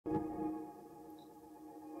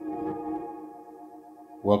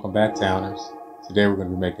Welcome back, Towners. Today we're going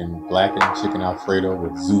to be making blackened chicken Alfredo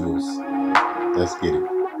with Zoodles. Let's get it.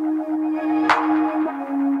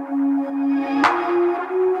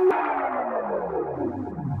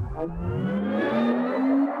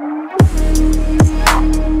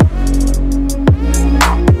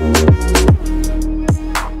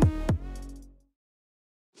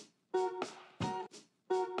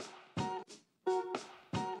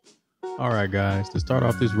 Alright guys, to start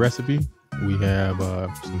off this recipe, we have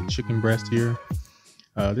some chicken breast here.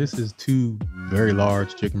 This is 2 very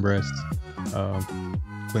large chicken breasts.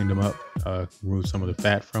 Cleaned them up, removed some of the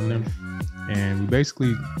fat from them, and we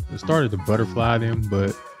basically started to butterfly them,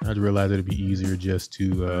 but I realized it'd be easier just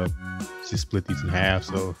to split these in half.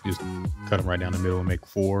 So just cut them right down the middle and make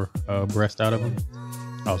 4 breasts out of them.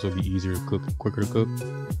 Also be easier to cook, quicker to cook.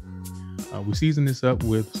 We season this up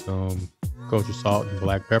with some kosher salt and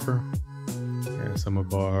black pepper, and some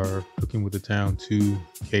of our Cooking with Thatown2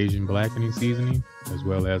 Cajun blackening seasoning, as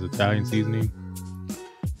well as Italian seasoning.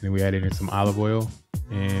 And then we added in some olive oil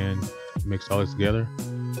and mixed all this together.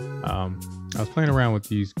 I was playing around with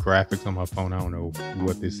these graphics on my phone. I don't know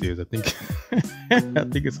what this is. I think I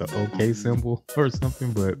think it's an OK symbol or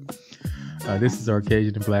something, but this is our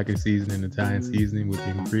Cajun and blackened seasoning, Italian seasoning with the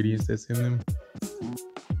ingredients that's in them.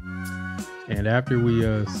 And after we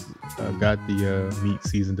got the meat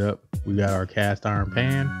seasoned up, we got our cast iron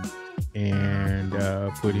pan and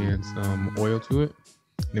put in some oil to it.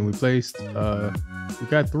 Then we placed, we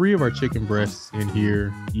got 3 of our chicken breasts in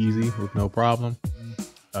here easy with no problem.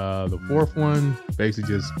 The 4th one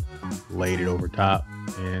basically just laid it over top,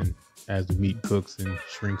 and as the meat cooks and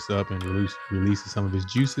shrinks up and releases some of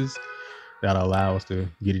its juices, that'll allow us to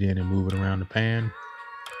get it in and move it around the pan.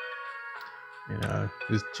 And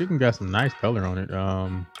this chicken got some nice color on it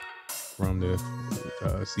from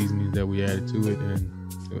the seasonings that we added to it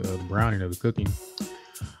and the browning of the cooking.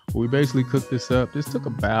 But we basically cooked this up. This took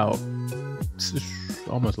about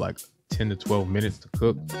almost like 10 to 12 minutes to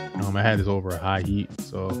cook. I had this over a high heat,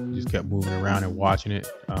 so just kept moving around and watching it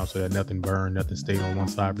so that nothing burned, nothing stayed on one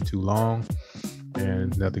side for too long,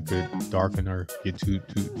 and nothing could darken or get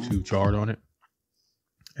too charred on it.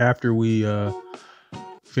 After we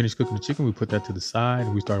finished cooking the chicken, we put that to the side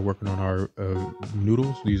and we started working on our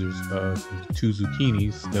noodles. These are 2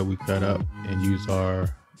 zucchinis that we cut up and used our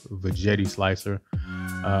veggetti slicer.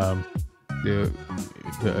 The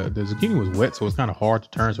zucchini was wet, so it's kind of hard to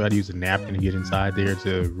turn, so I had to use a napkin to get inside there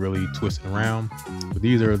to really twist it around. But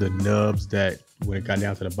these are the nubs that when it got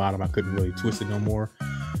down to the bottom, I couldn't really twist it no more.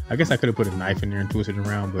 I guess I could have put a knife in there and twisted it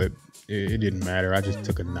around, but it didn't matter. I just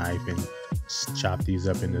took a knife and chopped these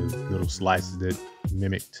up into little slices that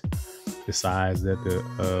mimicked the size that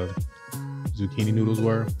the zucchini noodles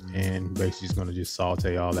were, and basically just going to just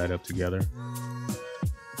saute all that up together.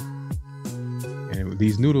 And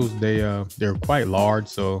these noodles, they're quite large,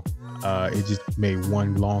 so it just made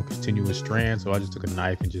one long continuous strand, so I just took a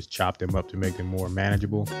knife and just chopped them up to make them more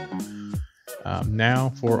manageable. Now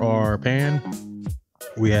for our pan,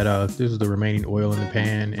 we had this is the remaining oil in the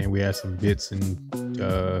pan, and we had some bits and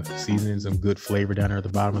seasoning, some good flavor down there at the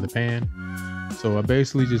bottom of the pan. So I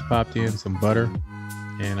basically just popped in some butter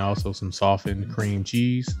and also some softened cream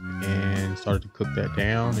cheese and started to cook that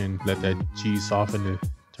down and let that cheese soften to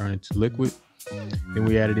turn into liquid. Then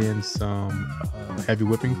we added in some heavy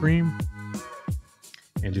whipping cream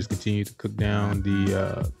and just continued to cook down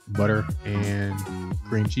the butter and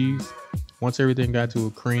cream cheese. Once everything got to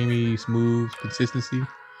a creamy, smooth consistency,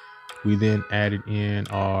 we then added in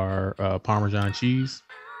our Parmesan cheese,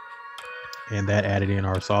 and that added in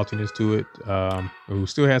our saltiness to it. We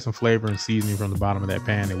still had some flavor and seasoning from the bottom of that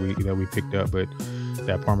pan that we picked up, but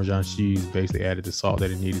that Parmesan cheese basically added the salt that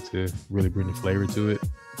it needed to really bring the flavor to it.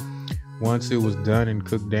 Once it was done and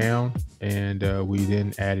cooked down, and we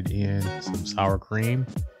then added in some sour cream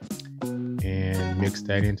and mixed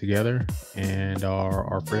that in together, and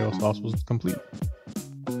our Alfredo sauce was complete.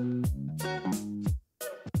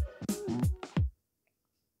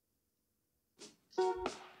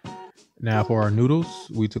 Now for our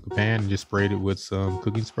noodles, we took a pan and just sprayed it with some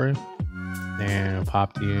cooking spray and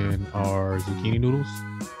popped in our zucchini noodles.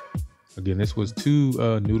 Again, this was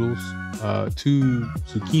 2 noodles, 2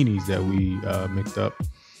 zucchinis that we mixed up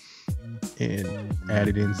and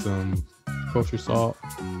added in some kosher salt,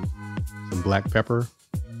 some black pepper,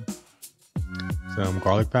 some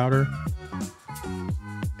garlic powder,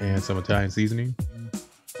 and some Italian seasoning,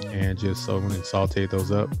 and just sauteed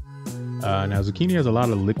those up. Now zucchini has a lot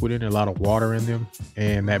of liquid in it, a lot of water in them,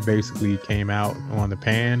 and that basically came out on the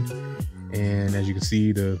pan. And as you can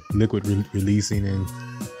see, the liquid releasing and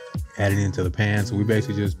added into the pan. So we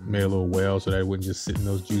basically just made a little well so that it wouldn't just sit in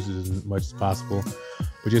those juices as much as possible.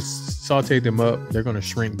 but just saute them up. They're going to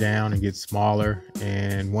shrink down and get smaller.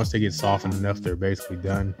 And once they get softened enough, they're basically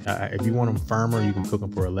done. If you want them firmer, you can cook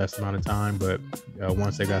them for a less amount of time. But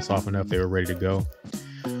once they got soft enough, they were ready to go.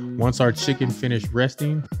 Once our chicken finished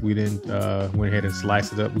resting, we then went ahead and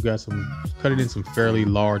sliced it up. We cut it in some fairly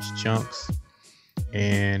large chunks.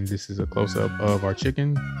 And this is a close-up of our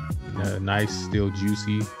chicken. Nice, still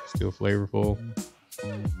juicy, still flavorful.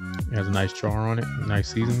 It has a nice char on it,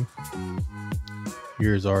 nice seasoning.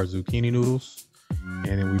 Here's our zucchini noodles.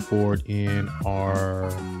 And then we poured in our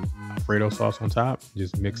Alfredo sauce on top.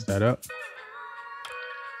 Just mix that up.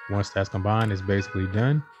 Once that's combined, it's basically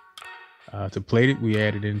done. To plate it, we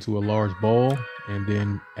added into a large bowl and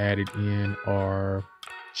then added in our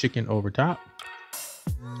chicken over top.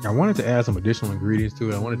 I wanted to add some additional ingredients to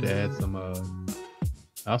it. I wanted to add some,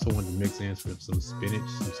 I also wanted to mix in some spinach,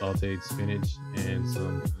 some sauteed spinach and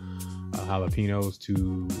some jalapenos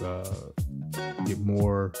to get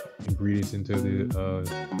more ingredients into the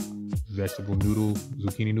vegetable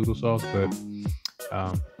zucchini noodle sauce, but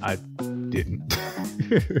I didn't.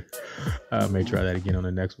 I may try that again on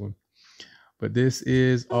the next one. But this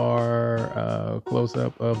is our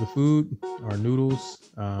close-up of the food, our noodles.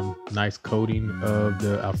 Nice coating of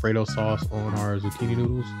the Alfredo sauce on our zucchini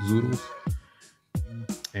noodles, Zoodles.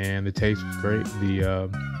 And the taste was great. The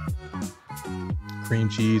cream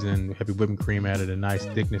cheese and heavy whipping cream added a nice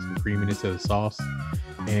thickness and creaminess to the sauce.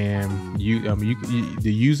 And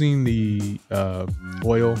using the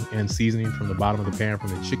oil and seasoning from the bottom of the pan from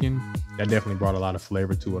the chicken, that definitely brought a lot of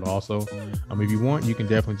flavor to it also. If you want, you can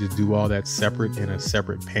definitely just do all that separate in a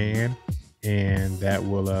separate pan, and that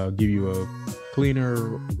will give you a cleaner,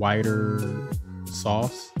 whiter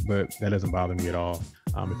sauce, but that doesn't bother me at all.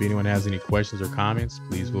 If anyone has any questions or comments,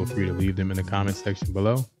 please feel free to leave them in the comment section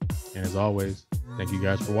below. And as always, thank you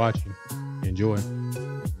guys for watching. Enjoy.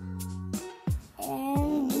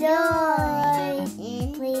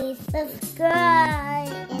 And please subscribe.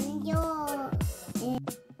 Enjoy.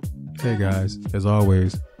 Hey guys, as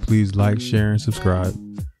always, please like, share, and subscribe.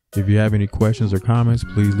 If you have any questions or comments,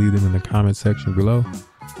 please leave them in the comment section below.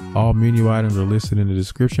 All menu items are listed in the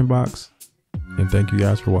description box. And thank you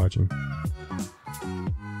guys for watching.